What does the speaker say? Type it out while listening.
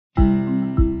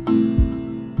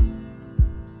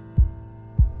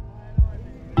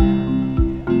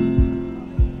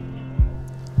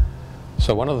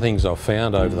one of the things I've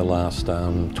found over the last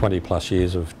 20 plus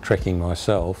years of trekking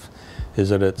myself is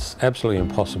that it's absolutely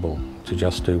impossible to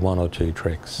just do one or two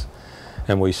treks.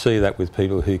 And we see that with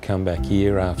people who come back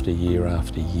year after year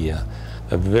after year.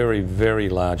 A very, very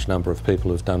large number of people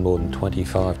have done more than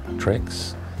 25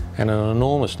 treks, and an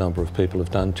enormous number of people have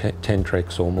done 10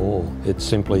 treks or more. It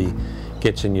simply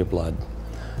gets in your blood.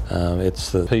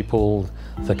 It's the people,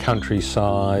 the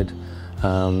countryside,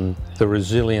 the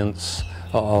resilience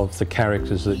of the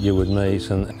characters that you would meet,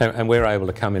 and we're able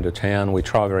to come into town. We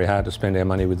try very hard to spend our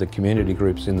money with the community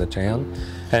groups in the town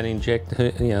and inject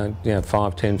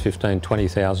 $5, 10, 15,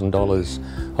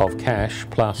 $20,000 of cash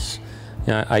plus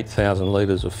 8,000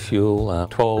 litres of fuel,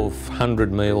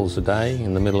 1,200 meals a day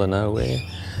in the middle of nowhere,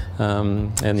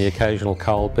 and the occasional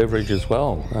cold beverage as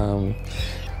well.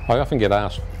 I often get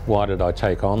asked, why did I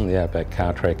take on the Outback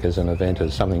Car Trek as an event,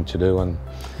 as something to do, and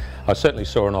I certainly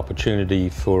saw an opportunity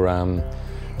for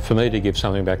me to give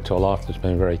something back to a life that's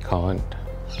been very kind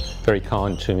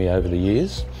to me over the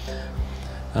years.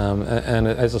 And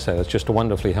as I said, it's just a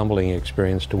wonderfully humbling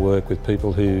experience to work with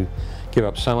people who give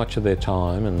up so much of their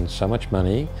time and so much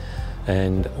money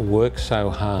and work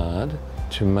so hard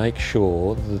to make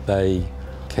sure that they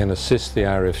can assist the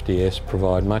RFDS,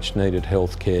 provide much needed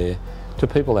health care to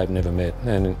people they've never met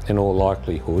and in all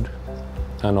likelihood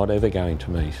are not ever going to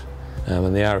meet.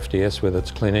 And the RFDS, with its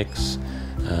clinics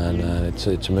and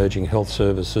its emerging health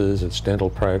services, its dental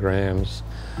programs,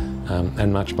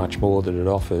 and much, much more that it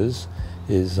offers,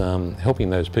 is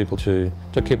helping those people to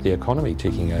keep the economy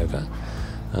ticking over.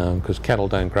 Because cattle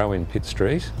don't grow in Pitt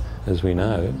Street, as we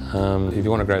know. If you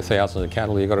want to grow thousands of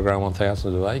cattle, you've got to grow on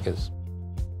thousands of acres.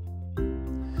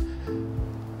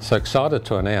 So excited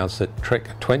to announce that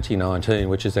Trek 2019,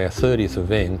 which is our 30th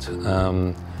event,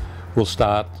 will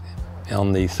start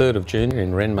on the 3rd of June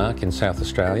in Renmark in South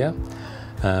Australia,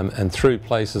 and through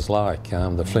places like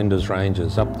the Flinders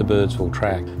Ranges, up the Birdsville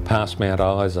Track, past Mount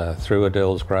Isa, through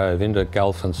Adele's Grove, into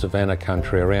Gulf and Savannah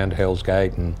country, around Hell's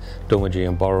Gate and Doomadgee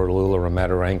and Borroloola and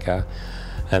Mataranka,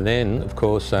 and then of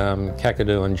course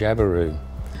Kakadu and Jabiru.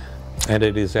 And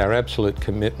it is our absolute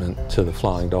commitment to the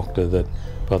Flying Doctor that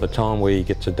by the time we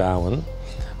get to Darwin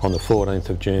on the 14th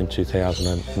of June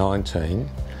 2019,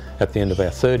 at the end of our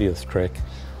 30th trek,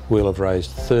 we'll have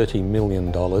raised $30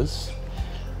 million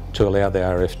to allow the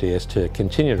RFDS to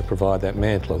continue to provide that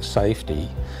mantle of safety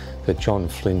that John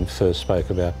Flynn first spoke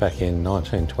about back in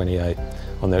 1928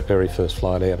 on that very first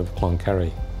flight out of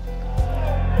Cloncurry.